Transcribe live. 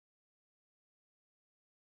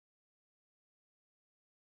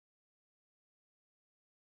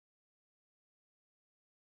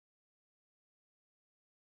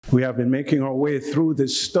We have been making our way through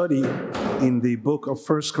this study in the book of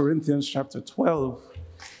 1 Corinthians chapter 12,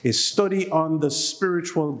 a study on the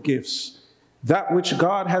spiritual gifts, that which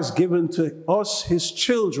God has given to us, his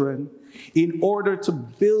children, in order to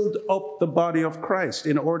build up the body of Christ,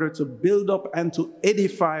 in order to build up and to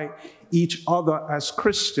edify each other as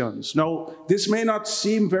Christians. Now, this may not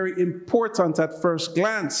seem very important at first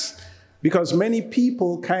glance, because many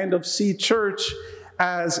people kind of see church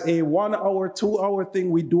as a 1 hour, 2 hour thing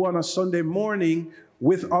we do on a Sunday morning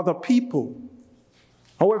with other people.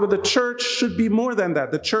 However, the church should be more than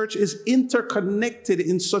that. The church is interconnected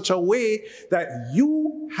in such a way that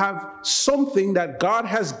you have something that God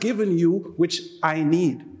has given you, which I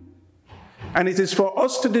need. And it is for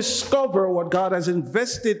us to discover what God has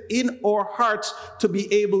invested in our hearts to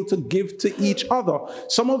be able to give to each other.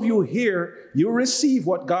 Some of you here, you receive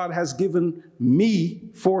what God has given me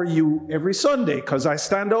for you every Sunday, because I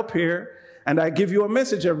stand up here and I give you a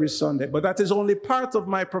message every Sunday. But that is only part of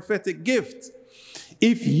my prophetic gift.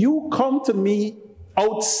 If you come to me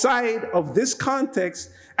outside of this context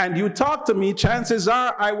and you talk to me, chances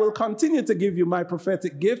are I will continue to give you my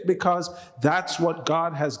prophetic gift, because that's what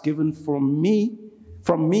God has given from me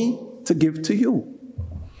to give to you.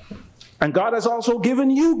 And God has also given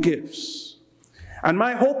you gifts. And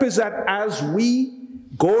my hope is that as we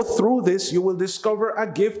go through this, you will discover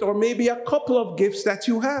a gift or maybe a couple of gifts that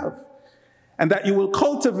you have, and that you will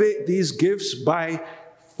cultivate these gifts by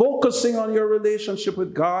focusing on your relationship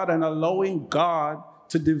with God and allowing God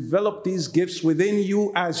to develop these gifts within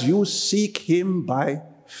you as you seek him by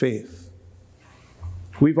faith.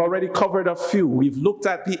 We've already covered a few. We've looked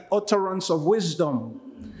at the utterance of wisdom,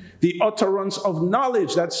 the utterance of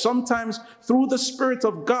knowledge, that sometimes through the Spirit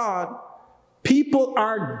of God, people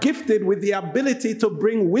are gifted with the ability to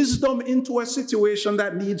bring wisdom into a situation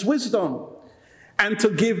that needs wisdom, and to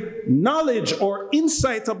give knowledge or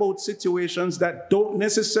insight about situations that don't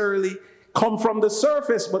necessarily come from the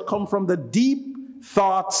surface, but come from the deep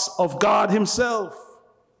thoughts of God himself.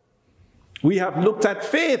 We have looked at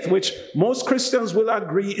faith, which most Christians will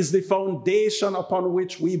agree is the foundation upon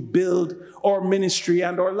which we build our ministry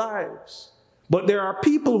and our lives. But there are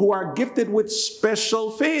people who are gifted with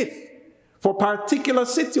special faith for particular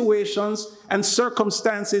situations and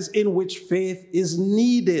circumstances in which faith is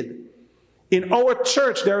needed. In our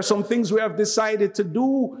church, there are some things we have decided to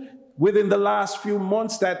do within the last few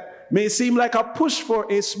months that may seem like a push for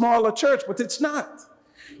a smaller church, but it's not.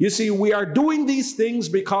 You see, we are doing these things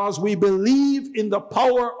because we believe in the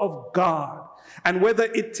power of God. And whether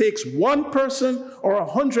it takes one person or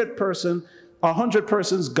 100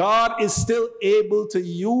 persons, God is still able to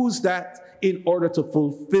use that in order to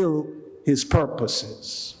fulfill his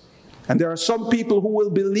purposes. And there are some people who will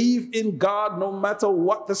believe in God no matter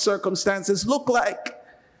what the circumstances look like.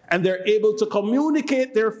 And they're able to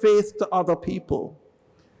communicate their faith to other people.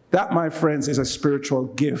 That, my friends, is a spiritual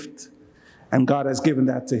gift. And God has given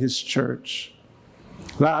that to his church.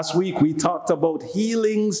 Last week, we talked about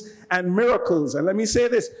healings and miracles. And let me say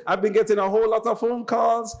this, I've been getting a whole lot of phone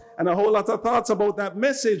calls and a whole lot of thoughts about that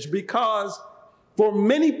message, because for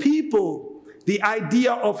many people, the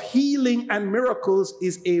idea of healing and miracles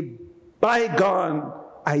is a bygone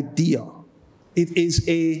idea. It is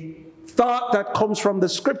a thought that comes from the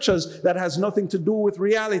scriptures that has nothing to do with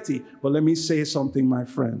reality. But let me say something, my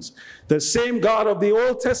friends. The same God of the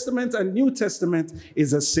Old Testament and New Testament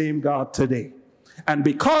is the same God today. And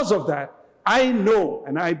because of that, I know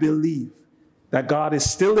and I believe that God is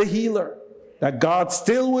still a healer, that God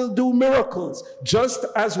still will do miracles. Just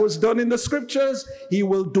as was done in the scriptures, he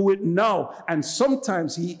will do it now. And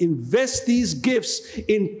sometimes he invests these gifts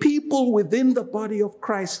in people within the body of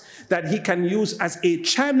Christ that he can use as a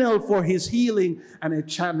channel for his healing and a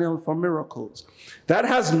channel for miracles. That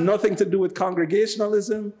has nothing to do with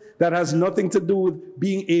congregationalism. That has nothing to do with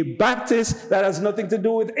being a Baptist. That has nothing to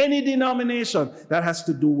do with any denomination. That has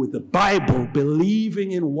to do with the Bible,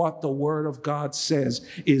 believing in what the Word of God says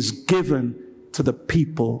is given to the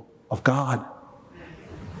people of God.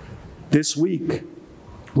 This week,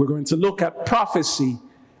 we're going to look at prophecy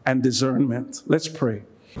and discernment. Let's pray.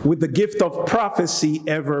 With the gift of prophecy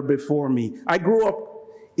ever before me. I grew up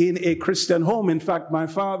in a Christian home. In fact, my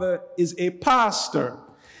father is a pastor.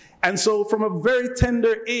 And so from a very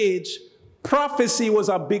tender age, prophecy was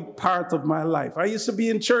a big part of my life. I used to be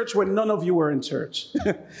in church when none of you were in church.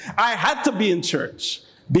 I had to be in church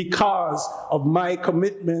because of my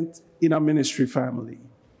commitment in a ministry family.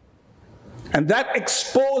 And that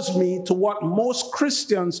exposed me to what most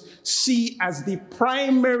Christians see as the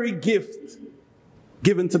primary gift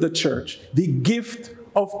given to the church, the gift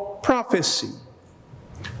of prophecy.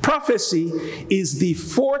 Prophecy is the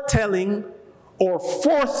foretelling or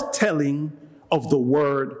foretelling of the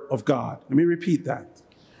word of God. Let me repeat that.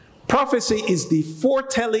 Prophecy is the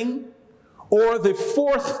foretelling or the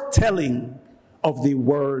foretelling of the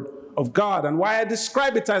word of God. And why I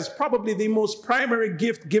describe it as probably the most primary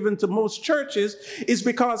gift given to most churches is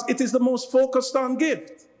because it is the most focused on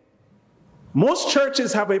gift. Most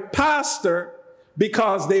churches have a pastor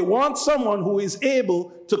because they want someone who is able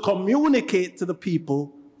to communicate to the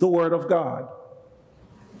people the word of God.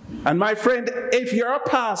 And my friend, if you're a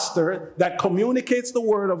pastor that communicates the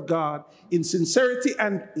word of God in sincerity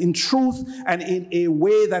and in truth and in a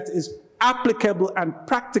way that is applicable and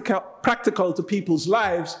practical to people's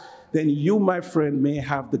lives, then you, my friend, may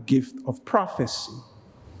have the gift of prophecy.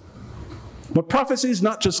 But prophecy is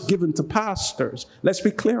not just given to pastors. Let's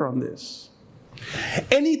be clear on this.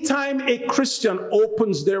 Anytime a Christian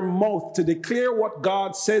opens their mouth to declare what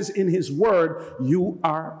God says in his word, you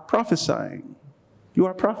are prophesying. You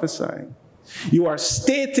are prophesying. You are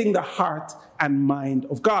stating the heart and mind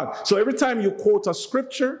of God. So every time you quote a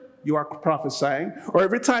scripture, you are prophesying. Or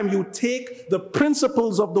every time you take the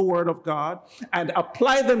principles of the word of God and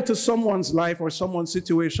apply them to someone's life or someone's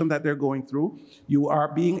situation that they're going through, you are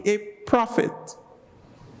being a prophet.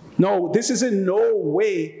 No, this is in no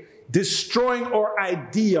way destroying our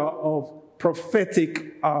idea of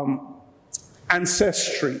prophetic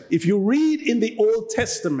ancestry. If you read in the Old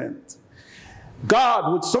Testament,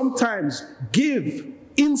 God would sometimes give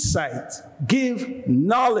insight, give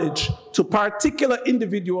knowledge to particular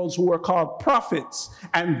individuals who were called prophets,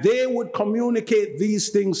 and they would communicate these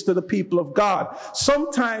things to the people of God.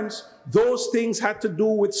 Sometimes those things had to do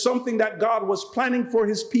with something that God was planning for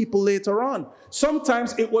his people later on.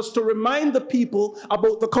 Sometimes it was to remind the people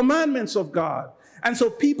about the commandments of God. And so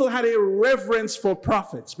people had a reverence for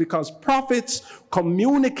prophets because prophets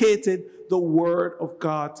communicated the word of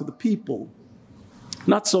God to the people.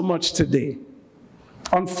 Not so much today.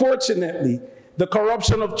 Unfortunately, the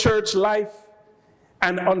corruption of church life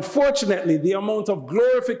and unfortunately, the amount of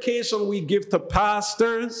glorification we give to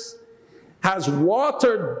pastors has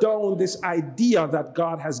watered down this idea that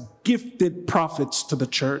God has gifted prophets to the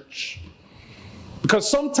church. Because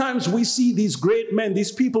sometimes we see these great men,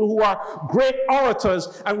 these people who are great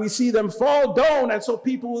orators, and we see them fall down, and so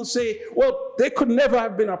people will say, well, they could never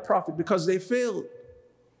have been a prophet because they failed.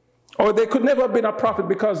 Or they could never have been a prophet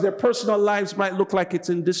because their personal lives might look like it's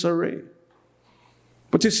in disarray.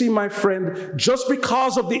 But you see, my friend, just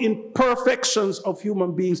because of the imperfections of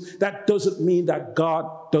human beings, that doesn't mean that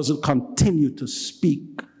God doesn't continue to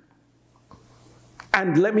speak.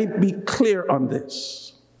 And let me be clear on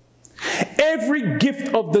this. Every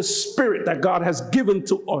gift of the Spirit that God has given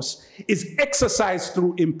to us is exercised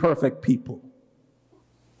through imperfect people.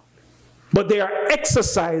 But they are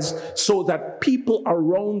exercised so that people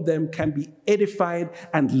around them can be edified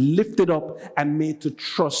and lifted up and made to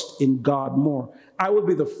trust in God more. I will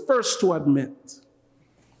be the first to admit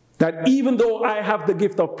that even though I have the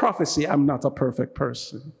gift of prophecy, I'm not a perfect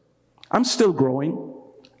person. I'm still growing.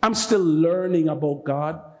 I'm still learning about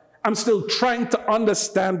God. I'm still trying to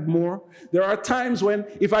understand more. There are times when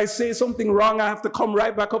if I say something wrong, I have to come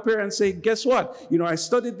right back up here and say, guess what? I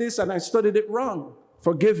studied this and I studied it wrong.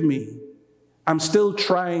 Forgive me. I'm still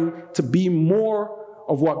trying to be more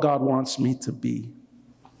of what God wants me to be.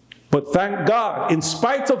 But thank God, in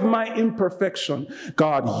spite of my imperfection,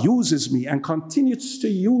 God uses me and continues to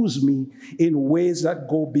use me in ways that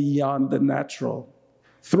go beyond the natural.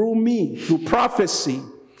 Through me, through prophecy,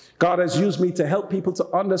 God has used me to help people to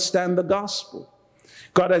understand the gospel.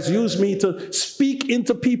 God has used me to speak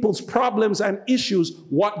into people's problems and issues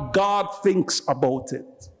what God thinks about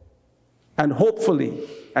it. And hopefully,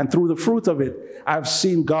 and through the fruit of it, I've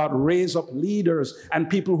seen God raise up leaders and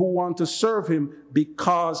people who want to serve him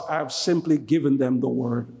because I've simply given them the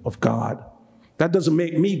word of God. That doesn't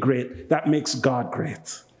make me great. That makes God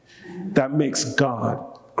great. That makes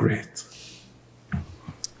God great.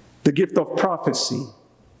 The gift of prophecy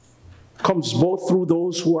comes both through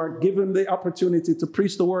those who are given the opportunity to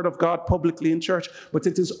preach the word of God publicly in church, but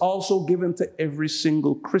it is also given to every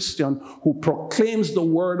single Christian who proclaims the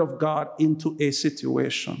word of God into a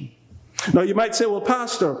situation. Now you might say, well,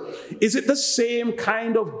 Pastor, is it the same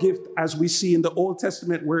kind of gift as we see in the Old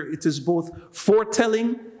Testament where it is both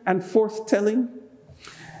foretelling and forthtelling?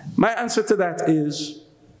 My answer to that is,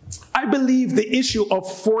 I believe the issue of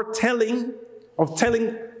foretelling, of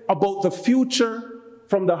telling about the future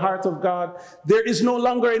from the heart of God, there is no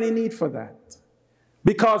longer any need for that.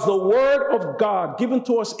 Because the word of God given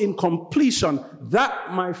to us in completion,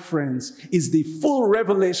 that, my friends, is the full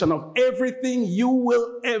revelation of everything you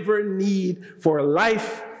will ever need for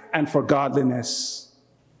life and for godliness.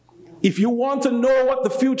 If you want to know what the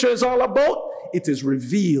future is all about, it is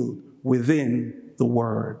revealed within the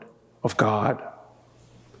Word of God.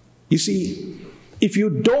 You see, if you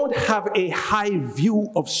don't have a high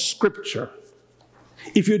view of Scripture,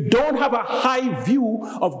 if you don't have a high view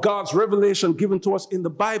of God's revelation given to us in the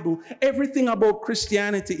Bible, everything about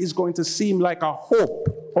Christianity is going to seem like a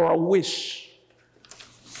hope or a wish.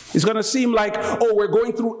 It's going to seem like, oh, we're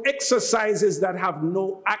going through exercises that have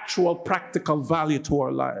no actual practical value to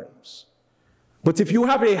our lives. But if you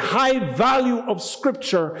have a high value of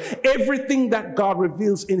Scripture, everything that God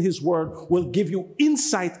reveals in His Word will give you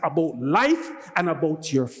insight about life and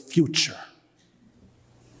about your future.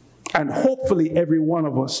 And hopefully every one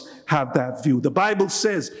of us have that view. The Bible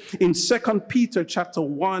says in 2 Peter chapter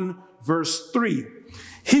 1, verse 3,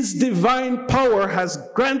 His divine power has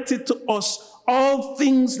granted to us all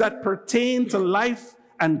things that pertain to life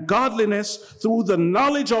and godliness through the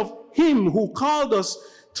knowledge of Him who called us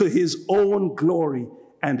to His own glory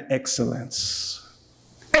and excellence.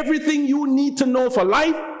 Everything you need to know for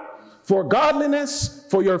life, for godliness,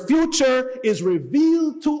 for your future is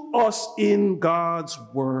revealed to us in God's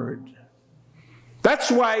Word. That's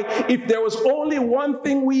why if there was only one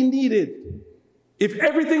thing we needed, if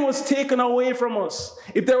everything was taken away from us,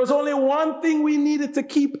 if there was only one thing we needed to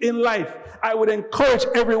keep in life, I would encourage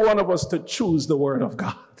every one of us to choose the Word of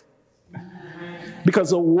God.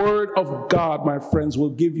 Because the Word of God, my friends,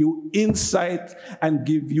 will give you insight and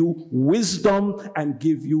give you wisdom and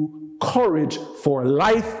give you courage for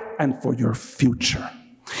life and for your future.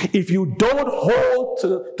 If you don't hold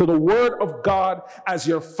to the Word of God as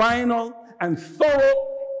your final and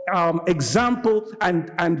thorough example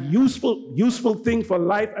and useful thing for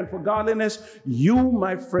life and for godliness, you,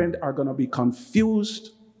 my friend, are going to be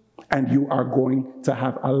confused, and you are going to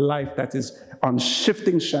have a life that is on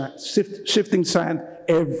shifting sand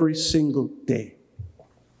every single day.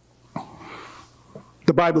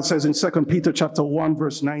 The Bible says in 2 Peter chapter 1,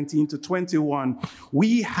 verse 19 to 21,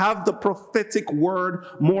 we have the prophetic word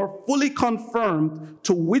more fully confirmed,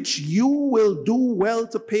 to which you will do well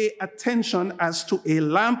to pay attention as to a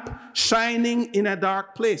lamp shining in a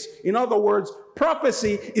dark place. In other words,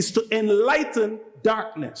 prophecy is to enlighten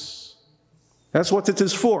darkness. That's what it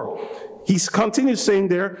is for. He continues saying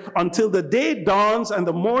there, until the day dawns and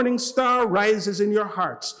the morning star rises in your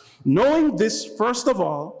hearts, knowing this, first of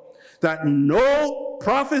all, that no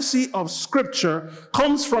prophecy of Scripture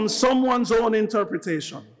comes from someone's own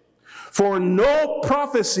interpretation. For no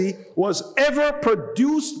prophecy was ever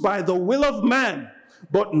produced by the will of man,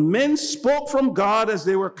 but men spoke from God as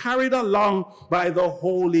they were carried along by the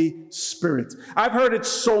Holy Spirit. I've heard it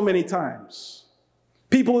so many times.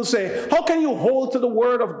 People will say, how can you hold to the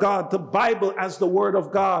Word of God, the Bible, as the Word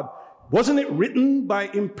of God? Wasn't it written by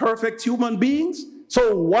imperfect human beings?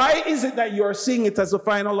 So why is it that you're seeing it as the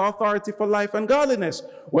final authority for life and godliness?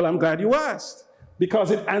 Well, I'm glad you asked,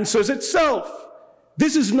 because it answers itself.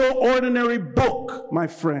 This is no ordinary book, my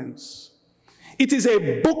friends. It is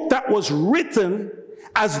a book that was written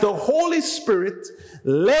as the Holy Spirit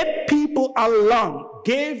led people along,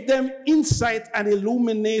 gave them insight and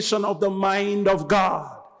illumination of the mind of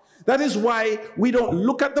God. That is why we don't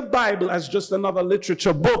look at the Bible as just another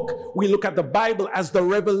literature book. We look at the Bible as the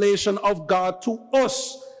revelation of God to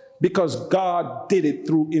us, because God did it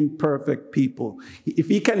through imperfect people. If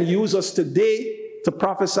He can use us today to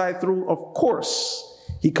prophesy through, of course,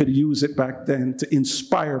 He could use it back then to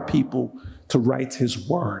inspire people to write His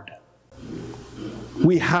word.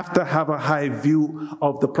 We have to have a high view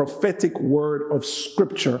of the prophetic word of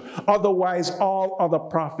Scripture. Otherwise, all other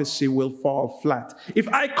prophecy will fall flat. If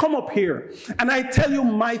I come up here and I tell you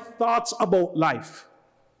my thoughts about life,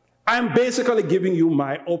 I'm basically giving you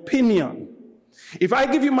my opinion. If I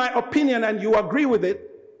give you my opinion and you agree with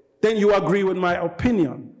it, then you agree with my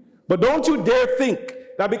opinion. But don't you dare think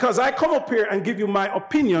that because I come up here and give you my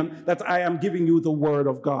opinion, that I am giving you the Word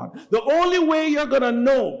of God. The only way you're going to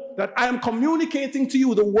know that I am communicating to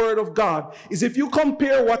you the Word of God is if you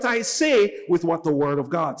compare what I say with what the Word of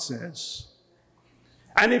God says.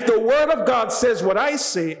 And if the Word of God says what I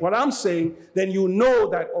say, what I'm saying, then you know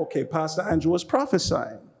that, okay, Pastor Andrew was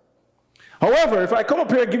prophesying. However, if I come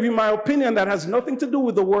up here and give you my opinion that has nothing to do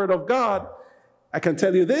with the Word of God, I can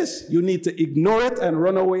tell you this, you need to ignore it and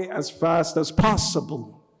run away as fast as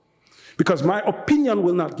possible. Because my opinion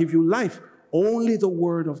will not give you life. Only the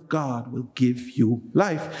Word of God will give you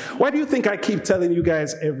life. Why do you think I keep telling you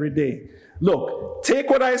guys every day? Look, take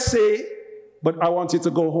what I say, but I want you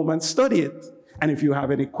to go home and study it. And if you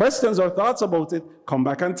have any questions or thoughts about it, come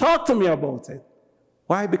back and talk to me about it.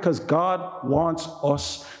 Why? Because God wants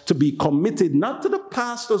us to be committed not to the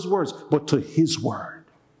pastor's words, but to His word.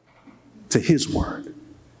 To His word.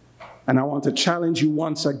 And I want to challenge you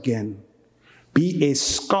once again. Be a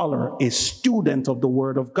scholar, a student of the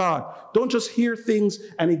Word of God. Don't just hear things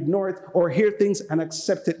and ignore it, or hear things and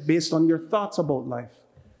accept it based on your thoughts about life.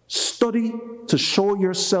 Study to show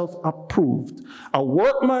yourself approved, a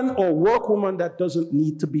workman or workwoman that doesn't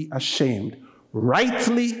need to be ashamed,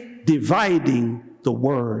 rightly dividing the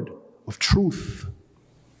word of truth.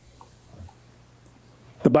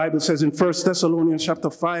 The Bible says in 1 Thessalonians chapter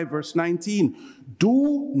 5, verse 19,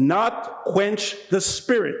 do not quench the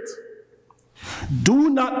spirit. Do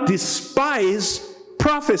not despise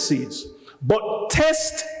prophecies, but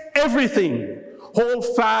test everything.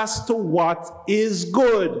 Hold fast to what is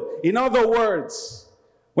good. In other words,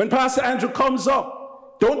 when Pastor Andrew comes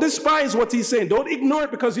up, don't despise what he's saying. Don't ignore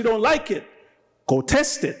it because you don't like it. Go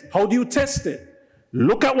test it. How do you test it?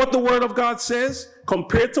 Look at what the Word of God says,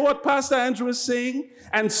 compare it to what Pastor Andrew is saying,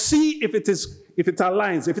 and see if it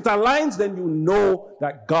aligns. If it aligns, then you know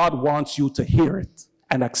that God wants you to hear it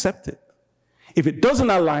and accept it. If it doesn't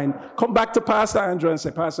align, come back to Pastor Andrew and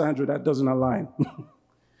say, Pastor Andrew, that doesn't align.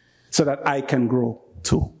 So that I can grow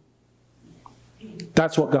too.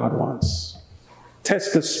 That's what God wants.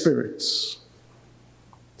 Test the spirits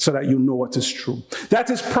so that you know what is true. That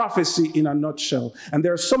is prophecy in a nutshell. And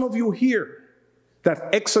there are some of you here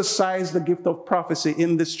that exercise the gift of prophecy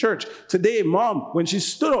in this church. Today, Mom, when she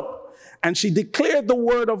stood up and she declared the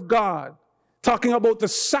word of God, talking about the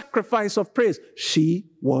sacrifice of praise, she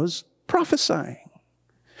was prophesying,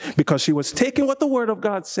 because she was taking what the Word of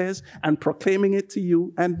God says and proclaiming it to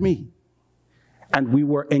you and me. And we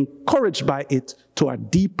were encouraged by it to a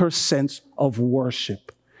deeper sense of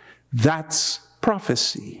worship. That's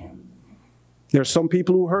prophecy. There are some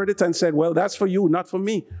people who heard it and said, well, that's for you, not for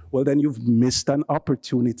me. Well, then you've missed an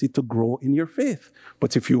opportunity to grow in your faith.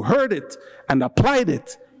 But if you heard it and applied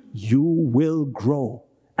it, you will grow,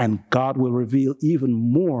 and God will reveal even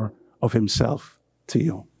more of himself to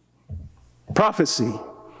you. Prophecy.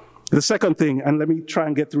 The second thing, and let me try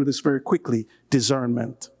and get through this very quickly,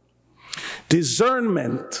 discernment.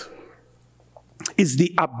 Discernment is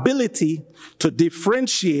the ability to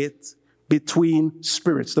differentiate between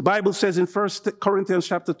spirits. The Bible says in 1 Corinthians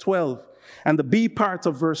chapter 12, and the B part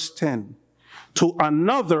of verse 10, to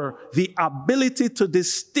another, the ability to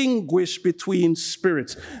distinguish between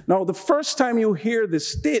spirits. Now, the first time you hear this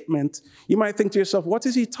statement, you might think to yourself, what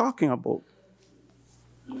is he talking about?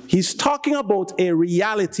 He's talking about a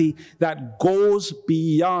reality that goes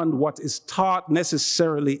beyond what is taught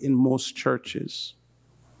necessarily in most churches.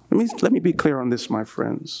 Let me be clear on this, my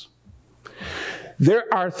friends. There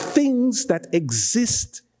are things that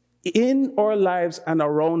exist in our lives and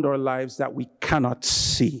around our lives that we cannot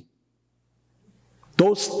see.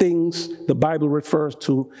 Those things the Bible refers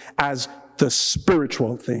to as the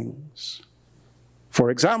spiritual things. For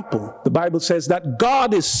example, the Bible says that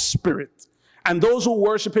God is spirit, and those who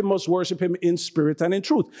worship him must worship him in spirit and in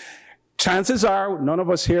truth. Chances are none of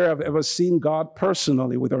us here have ever seen God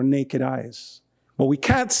personally with our naked eyes. But we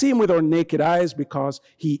can't see him with our naked eyes because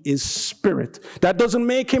he is spirit. That doesn't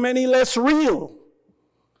make him any less real.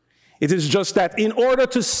 It is just that in order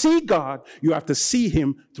to see God, you have to see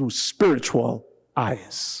him through spiritual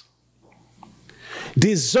eyes.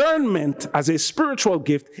 Discernment as a spiritual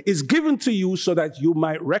gift is given to you so that you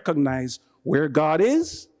might recognize where God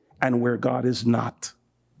is and where God is not.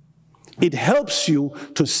 It helps you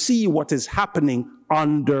to see what is happening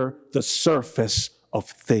under the surface of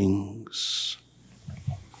things.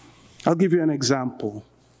 I'll give you an example.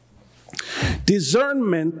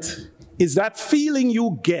 Discernment is that feeling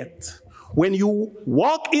you get when you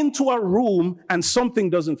walk into a room and something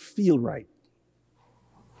doesn't feel right.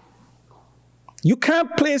 You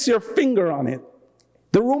can't place your finger on it.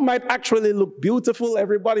 The room might actually look beautiful.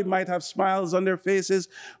 Everybody might have smiles on their faces,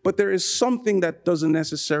 but there is something that doesn't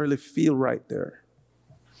necessarily feel right there.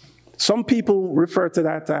 Some people refer to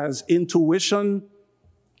that as intuition.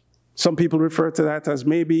 Some people refer to that as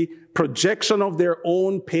maybe projection of their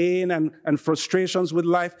own pain and frustrations with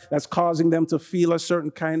life that's causing them to feel a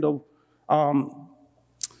certain kind of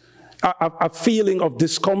a feeling of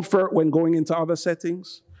discomfort when going into other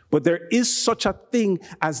settings. But there is such a thing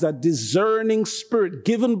as the discerning spirit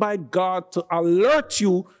given by God to alert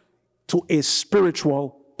you to a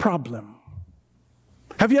spiritual problem.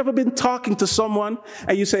 Have you ever been talking to someone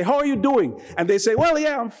and you say, how are you doing? And they say, well,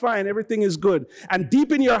 yeah, I'm fine. Everything is good. And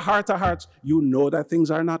deep in your heart of hearts, you know that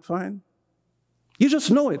things are not fine. You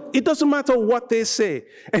just know it. It doesn't matter what they say.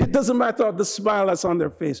 And it doesn't matter the smile that's on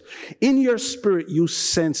their face. In your spirit, you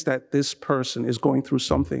sense that this person is going through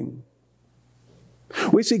something.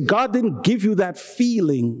 We see God didn't give you that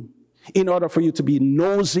feeling in order for you to be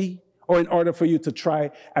nosy or in order for you to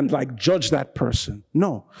try and like judge that person.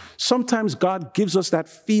 No. Sometimes God gives us that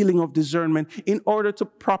feeling of discernment in order to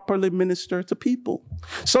properly minister to people.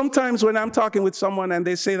 Sometimes when I'm talking with someone and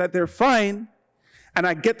they say that they're fine, and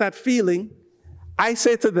I get that feeling, I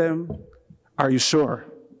say to them, "Are you sure?"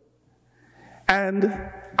 And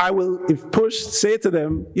I will, if pushed, say to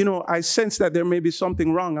them, "You know, I sense that there may be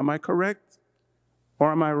something wrong. Am I correct?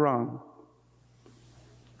 Or am I wrong?"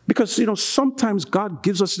 Because, you know, sometimes God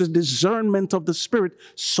gives us the discernment of the Spirit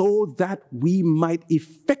so that we might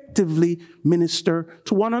effectively minister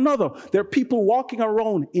to one another. There are people walking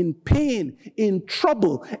around in pain, in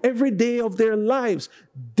trouble every day of their lives,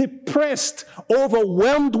 depressed,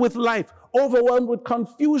 overwhelmed with life, overwhelmed with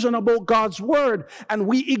confusion about God's word. And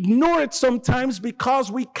we ignore it sometimes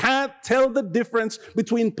because we can't tell the difference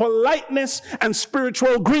between politeness and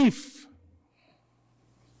spiritual grief.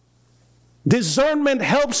 Discernment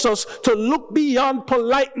helps us to look beyond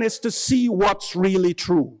politeness to see what's really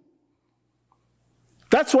true.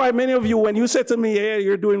 That's why many of you, when you say to me, "Hey,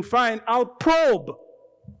 you're doing fine," I'll probe.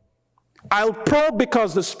 I'll probe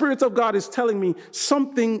because the Spirit of God is telling me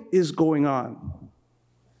something is going on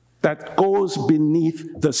that goes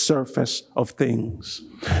beneath the surface of things.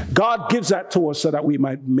 God gives that to us so that we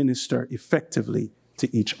might minister effectively to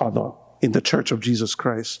each other in the Church of Jesus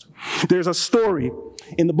Christ. There's a story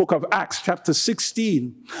in the book of Acts, chapter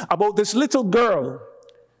 16, about this little girl,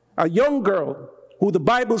 a young girl, who the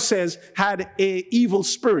Bible says had an evil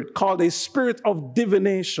spirit called a spirit of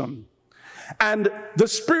divination. And the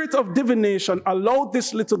spirit of divination allowed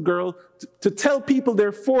this little girl to tell people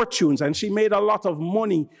their fortunes, and she made a lot of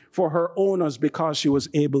money for her owners because she was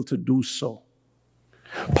able to do so.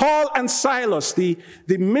 Paul and Silas, the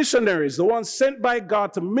missionaries, the ones sent by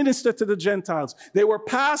God to minister to the Gentiles, they were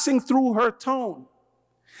passing through her town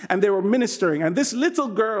and they were ministering. And this little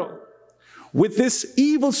girl, with this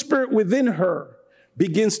evil spirit within her,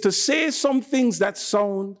 begins to say some things that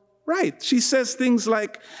sound right. She says things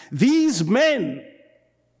like, "These men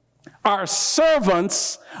are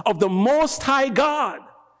servants of the Most High God.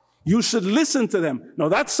 You should listen to them." Now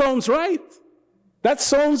that sounds right. That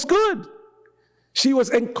sounds good. She was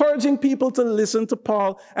encouraging people to listen to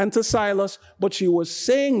Paul and to Silas, but she was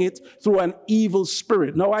saying it through an evil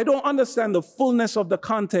spirit. Now, I don't understand the fullness of the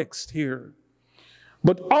context here,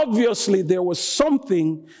 but obviously there was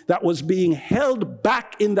something that was being held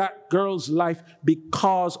back in that girl's life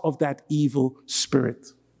because of that evil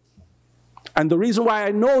spirit. And the reason why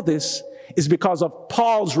I know this is because of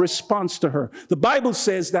Paul's response to her. The Bible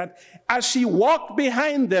says that as she walked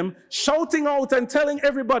behind them, shouting out and telling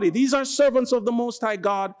everybody, "These are servants of the Most High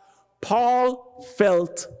God," Paul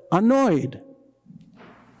felt annoyed.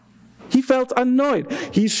 He felt annoyed.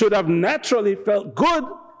 He should have naturally felt good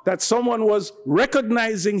that someone was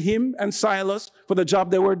recognizing him and Silas for the job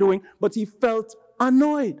they were doing, but he felt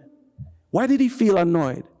annoyed. Why did he feel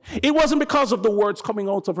annoyed? It wasn't because of the words coming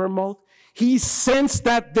out of her mouth. He sensed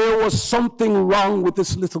that there was something wrong with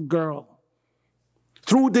this little girl.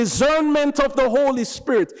 Through discernment of the Holy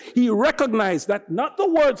Spirit, he recognized that not the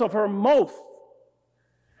words of her mouth,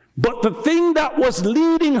 but the thing that was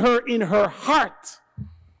leading her in her heart,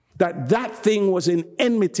 that thing was in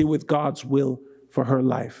enmity with God's will for her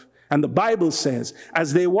life. And the Bible says,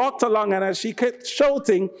 as they walked along and as she kept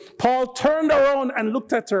shouting, Paul turned around and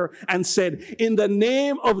looked at her and said, "In the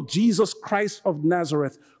name of Jesus Christ of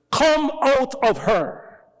Nazareth, come out of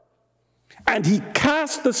her." And he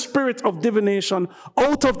cast the spirit of divination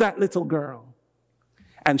out of that little girl.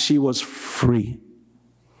 And she was free.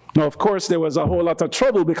 Now, of course, there was a whole lot of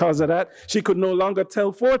trouble because of that. She could no longer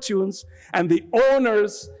tell fortunes. And the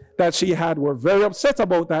owners that she had were very upset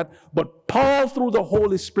about that. But Paul, through the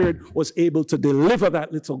Holy Spirit, was able to deliver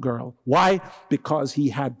that little girl. Why? Because he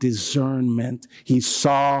had discernment. He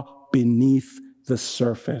saw beneath the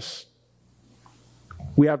surface.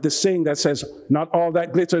 We have this saying that says, "Not all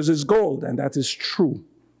that glitters is gold," and that is true.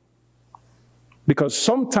 Because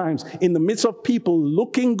sometimes in the midst of people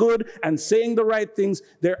looking good and saying the right things,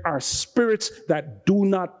 there are spirits that do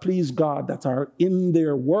not please God, that are in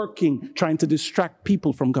there working, trying to distract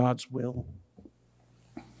people from God's will.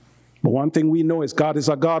 But one thing we know is God is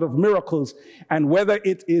a God of miracles, and whether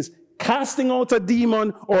it is casting out a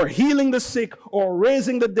demon or healing the sick or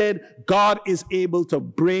raising the dead, God is able to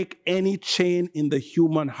break any chain in the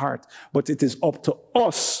human heart. But it is up to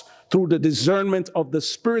us, through the discernment of the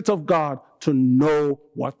Spirit of God, to know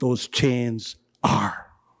what those chains are.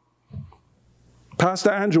 Pastor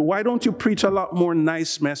Andrew, why don't you preach a lot more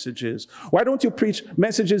nice messages? Why don't you preach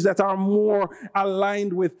messages that are more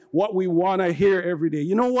aligned with what we want to hear every day?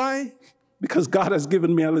 You know why? Because God has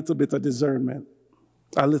given me a little bit of discernment.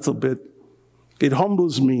 A little bit. It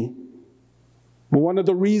humbles me But one of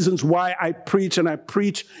the reasons why I preach, and I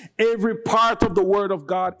preach every part of the Word of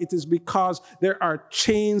God, it is because there are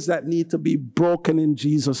chains that need to be broken in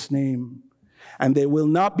Jesus' name. And they will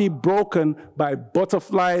not be broken by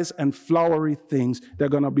butterflies and flowery things. They're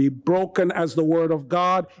going to be broken as the Word of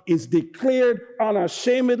God is declared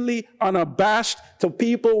unashamedly, unabashed to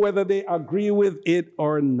people, whether they agree with it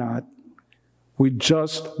or not. We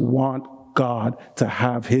just want God to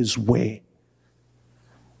have His way.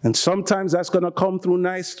 And sometimes that's going to come through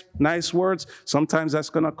nice words. Sometimes that's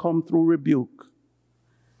going to come through rebuke.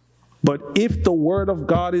 But if the Word of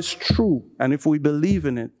God is true, and if we believe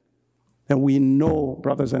in it, then we know,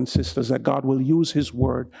 brothers and sisters, that God will use His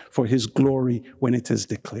Word for His glory when it is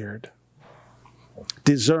declared.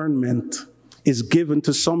 Discernment is given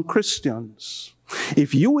to some Christians.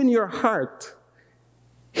 If you in your heart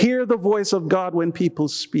hear the voice of God when people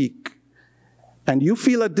speak, and you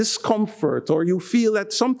feel a discomfort, or you feel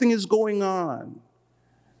that something is going on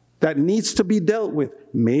that needs to be dealt with,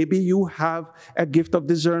 maybe you have a gift of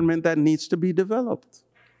discernment that needs to be developed.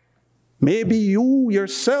 Maybe you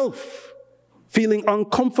yourself feeling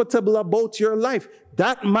uncomfortable about your life.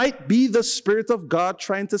 That might be the Spirit of God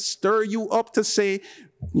trying to stir you up to say,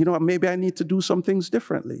 you know, maybe I need to do some things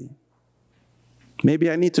differently. Maybe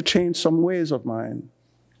I need to change some ways of mine.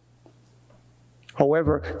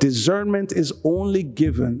 However, discernment is only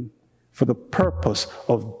given for the purpose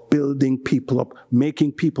of building people up,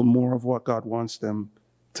 making people more of what God wants them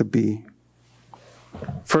to be.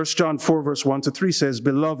 1 John 4 verse 1-3 says,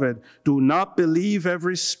 "Beloved, do not believe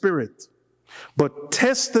every spirit, but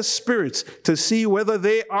test the spirits to see whether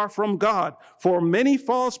they are from God. For many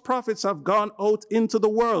false prophets have gone out into the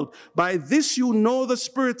world. By this you know the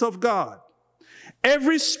Spirit of God.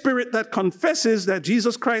 Every spirit that confesses that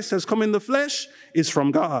Jesus Christ has come in the flesh is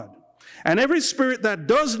from God. And every spirit that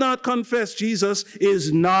does not confess Jesus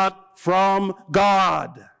is not from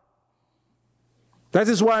God." That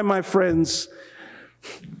is why, my friends,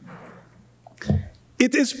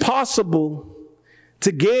 it is possible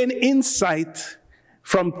to gain insight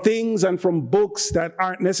from things and from books that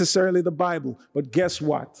aren't necessarily the Bible. But guess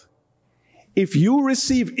what? If you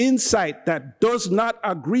receive insight that does not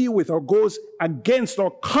agree with or goes against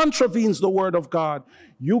or contravenes the Word of God,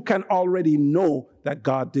 you can already know that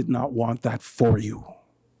God did not want that for you.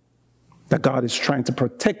 That God is trying to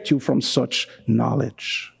protect you from such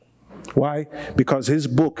knowledge. Why? Because His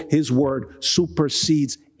book, His Word,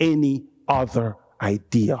 supersedes any other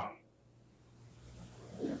idea.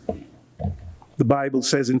 The Bible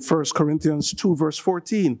says in 1 Corinthians 2 verse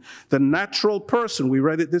 14, the natural person, we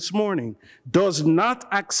read it this morning, does not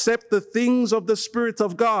accept the things of the Spirit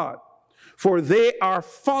of God, for they are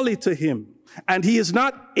folly to him, and he is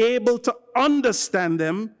not able to understand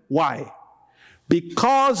them. Why?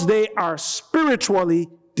 Because they are spiritually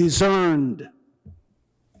discerned.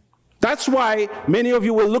 That's why many of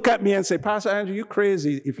you will look at me and say, "Pastor Andrew, you're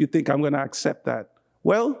crazy if you think I'm going to accept that."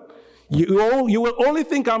 Well, you will only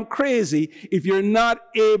think I'm crazy if you're not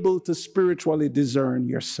able to spiritually discern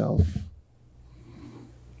yourself.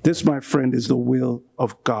 This, my friend, is the will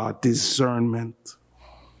of God, discernment.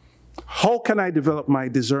 How can I develop my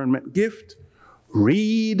discernment gift?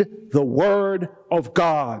 Read the Word of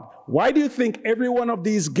God. Why do you think every one of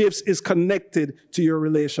these gifts is connected to your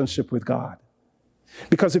relationship with God?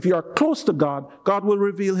 Because if you are close to God, God will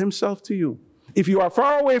reveal Himself to you. If you are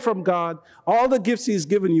far away from God, all the gifts He's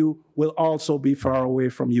given you will also be far away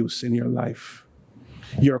from use in your life.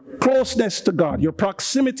 Your closeness to God, your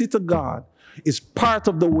proximity to God is part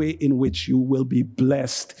of the way in which you will be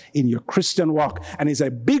blessed in your Christian walk, and is a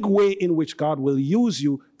big way in which God will use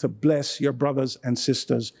you to bless your brothers and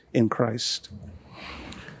sisters in Christ.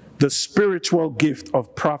 The spiritual gift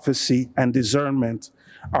of prophecy and discernment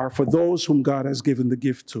are for those whom God has given the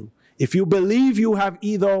gift to. If you believe you have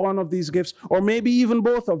either one of these gifts, or maybe even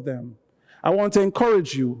both of them, I want to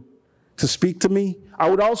encourage you to speak to me. I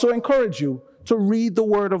would also encourage you to read the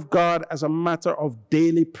Word of God as a matter of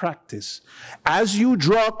daily practice. As you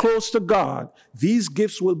draw close to God, these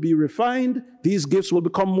gifts will be refined, these gifts will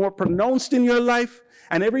become more pronounced in your life,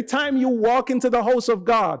 and every time you walk into the house of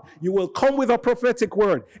God, you will come with a prophetic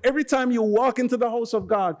word. Every time you walk into the house of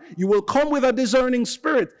God, you will come with a discerning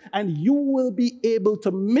spirit, and you will be able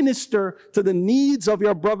to minister to the needs of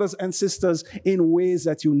your brothers and sisters in ways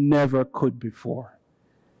that you never could before.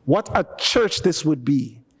 What a church this would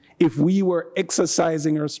be if we were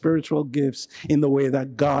exercising our spiritual gifts in the way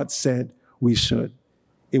that God said we should.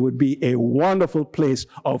 It would be a wonderful place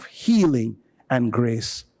of healing and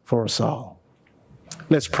grace for us all.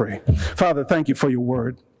 Let's pray. Father, thank you for your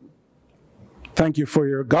word. Thank you for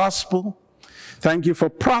your gospel. Thank you for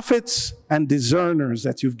prophets and discerners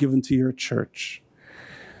that you've given to your church.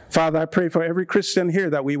 Father, I pray for every Christian here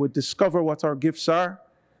that we would discover what our gifts are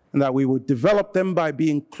and that we would develop them by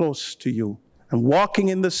being close to you and walking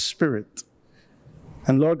in the Spirit.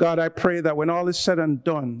 And Lord God, I pray that when all is said and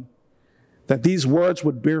done, that these words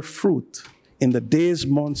would bear fruit in the days,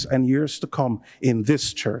 months, and years to come in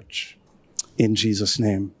this church. In Jesus'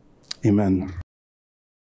 name, amen.